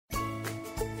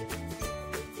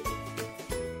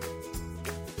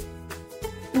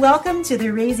Welcome to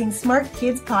the Raising Smart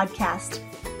Kids podcast.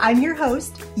 I'm your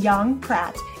host, Yang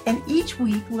Pratt, and each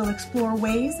week we'll explore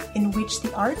ways in which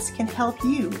the arts can help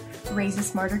you raise a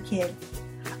smarter kid.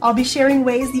 I'll be sharing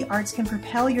ways the arts can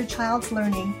propel your child's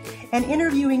learning and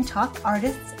interviewing top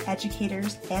artists,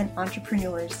 educators, and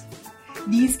entrepreneurs.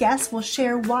 These guests will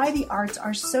share why the arts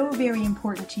are so very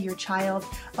important to your child,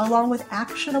 along with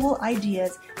actionable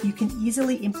ideas you can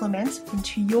easily implement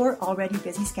into your already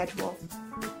busy schedule.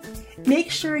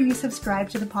 Make sure you subscribe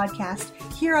to the podcast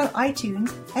here on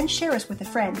iTunes and share us with a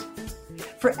friend.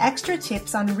 For extra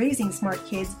tips on raising smart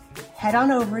kids, head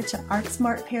on over to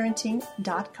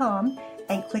artsmartparenting.com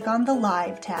and click on the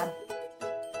Live tab.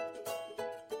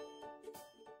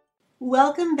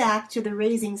 Welcome back to the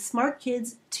Raising Smart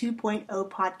Kids 2.0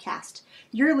 podcast.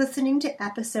 You're listening to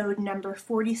episode number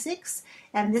 46,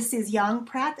 and this is Yang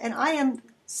Pratt, and I am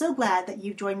so glad that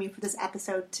you've joined me for this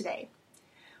episode today.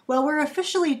 Well, we're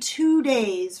officially 2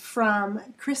 days from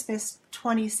Christmas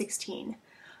 2016.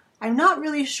 I'm not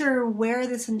really sure where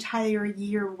this entire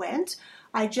year went.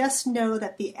 I just know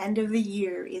that the end of the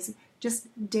year is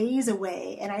just days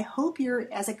away, and I hope you're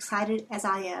as excited as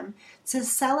I am to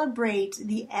celebrate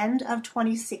the end of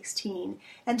 2016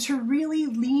 and to really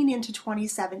lean into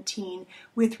 2017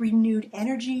 with renewed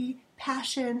energy,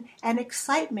 passion, and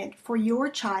excitement for your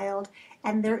child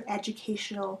and their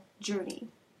educational journey.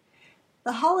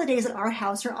 The holidays at our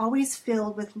house are always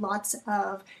filled with lots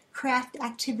of craft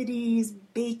activities,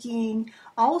 baking,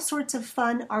 all sorts of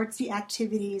fun artsy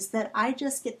activities that I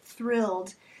just get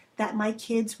thrilled that my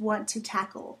kids want to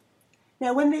tackle.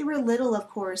 Now, when they were little, of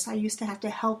course, I used to have to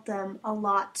help them a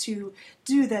lot to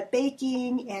do the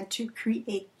baking and to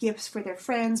create gifts for their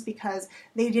friends because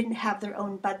they didn't have their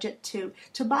own budget to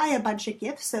buy a bunch of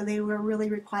gifts, so they were really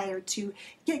required to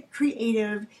get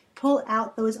creative, pull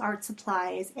out those art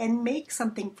supplies, and make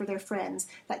something for their friends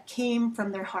that came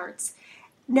from their hearts.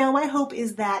 Now, my hope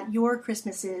is that your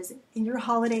Christmases and your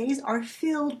holidays are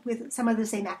filled with some of the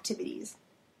same activities.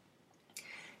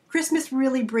 Christmas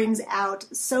really brings out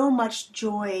so much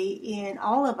joy in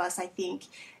all of us, I think,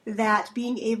 that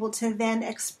being able to then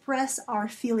express our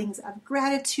feelings of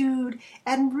gratitude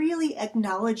and really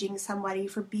acknowledging somebody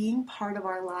for being part of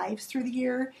our lives through the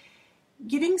year,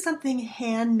 getting something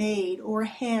handmade or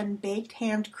hand-baked,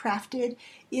 handcrafted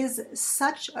is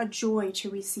such a joy to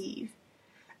receive.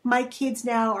 My kids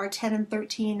now are 10 and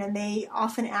 13, and they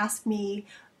often ask me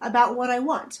about what I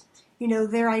want. You know,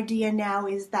 their idea now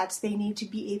is that they need to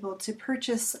be able to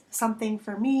purchase something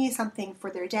for me, something for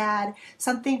their dad,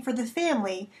 something for the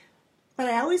family. But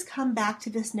I always come back to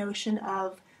this notion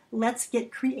of let's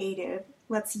get creative,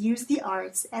 let's use the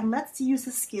arts, and let's use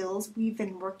the skills we've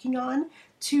been working on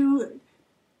to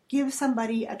give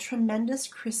somebody a tremendous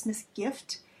Christmas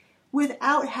gift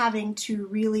without having to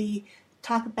really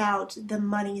talk about the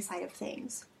money side of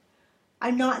things.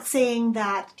 I'm not saying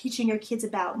that teaching your kids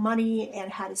about money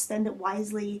and how to spend it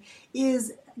wisely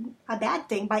is a bad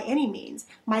thing by any means.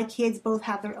 My kids both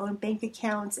have their own bank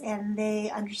accounts and they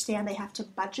understand they have to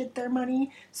budget their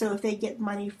money. So if they get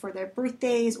money for their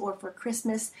birthdays or for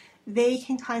Christmas, they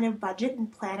can kind of budget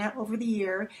and plan out over the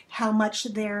year how much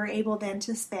they're able then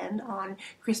to spend on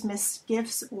Christmas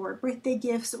gifts or birthday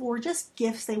gifts or just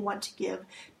gifts they want to give,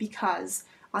 because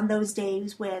on those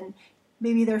days when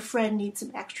maybe their friend needs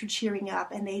some extra cheering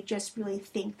up and they just really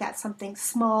think that something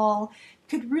small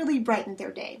could really brighten their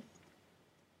day.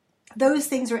 Those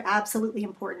things are absolutely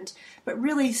important, but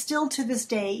really still to this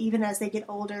day, even as they get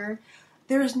older,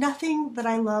 there's nothing that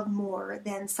I love more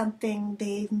than something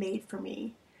they've made for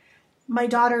me. My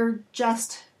daughter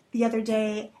just the other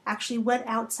day actually went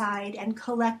outside and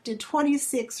collected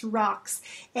 26 rocks,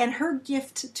 and her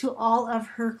gift to all of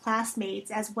her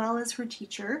classmates as well as her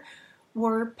teacher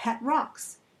were pet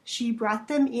rocks. She brought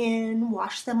them in,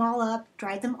 washed them all up,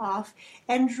 dried them off,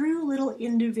 and drew little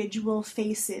individual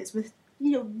faces with,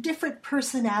 different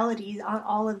personalities on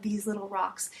all of these little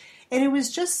rocks. And it was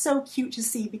just so cute to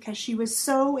see because she was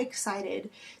so excited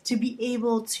to be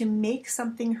able to make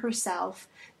something herself,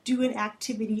 do an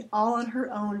activity all on her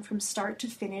own from start to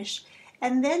finish,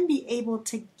 and then be able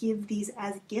to give these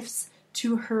as gifts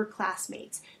to her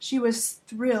classmates. She was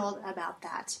thrilled about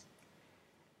that.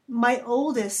 My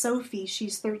oldest, Sophie,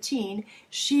 she's 13,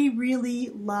 she really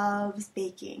loves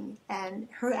baking, and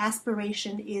her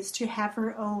aspiration is to have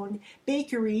her own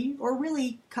bakery, or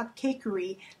really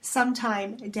cupcakery,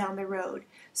 sometime down the road.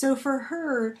 So for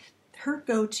her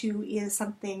go-to is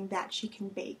something that she can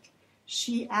bake.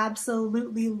 She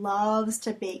absolutely loves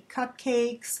to bake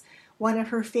cupcakes, One of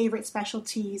her favorite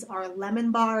specialties are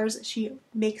lemon bars. She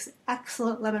makes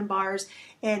excellent lemon bars,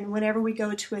 and whenever we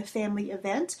go to a family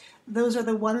event, those are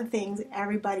the one things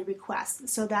everybody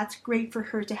requests. So that's great for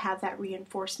her to have that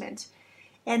reinforcement.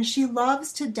 And she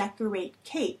loves to decorate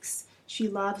cakes. She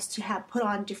loves to have put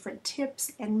on different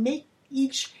tips and make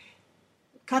each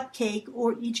cupcake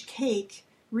or each cake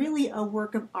really a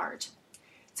work of art.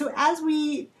 So as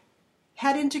we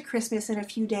head into Christmas in a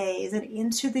few days and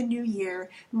into the new year,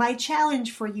 my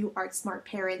challenge for you Art Smart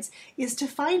parents is to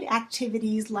find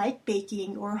activities like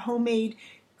baking or homemade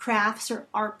crafts or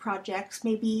art projects.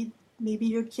 Maybe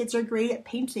your kids are great at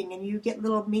painting and you get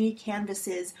little mini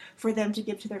canvases for them to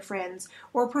give to their friends.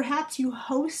 Or perhaps you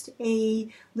host a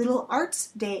little arts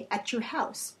day at your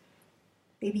house.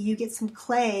 Maybe you get some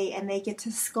clay and they get to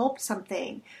sculpt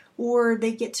something, or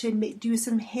they get to do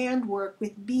some handwork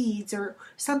with beads or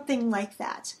something like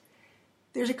that.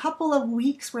 There's a couple of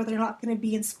weeks where they're not going to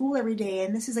be in school every day,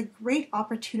 and this is a great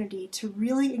opportunity to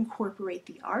really incorporate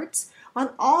the arts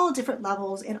on all different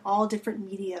levels and all different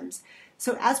mediums.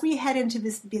 So as we head into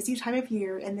this busy time of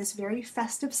year and this very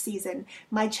festive season,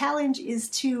 my challenge is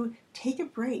to take a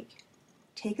break,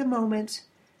 take a moment,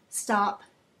 stop,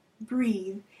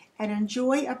 breathe, and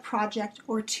enjoy a project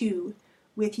or two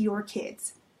with your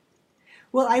kids.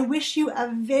 Well, I wish you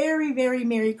a very, very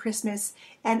Merry Christmas,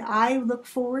 and I look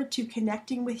forward to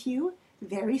connecting with you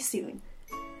very soon.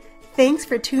 Thanks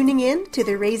for tuning in to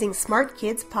the Raising Smart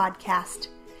Kids podcast.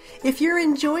 If you're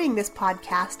enjoying this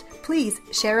podcast, please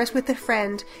share us with a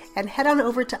friend and head on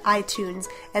over to iTunes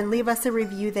and leave us a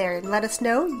review there and let us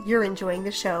know you're enjoying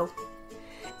the show.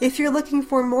 If you're looking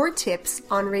for more tips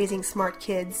on raising smart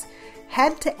kids,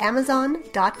 head to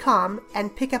Amazon.com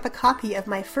and pick up a copy of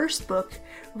my first book,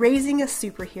 Raising a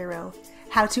Superhero: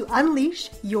 How to Unleash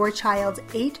Your Child's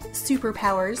 8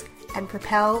 Superpowers and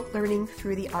Propel Learning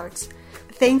Through the Arts.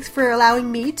 Thanks for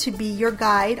allowing me to be your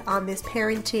guide on this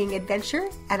parenting adventure,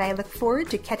 and I look forward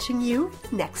to catching you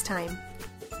next time.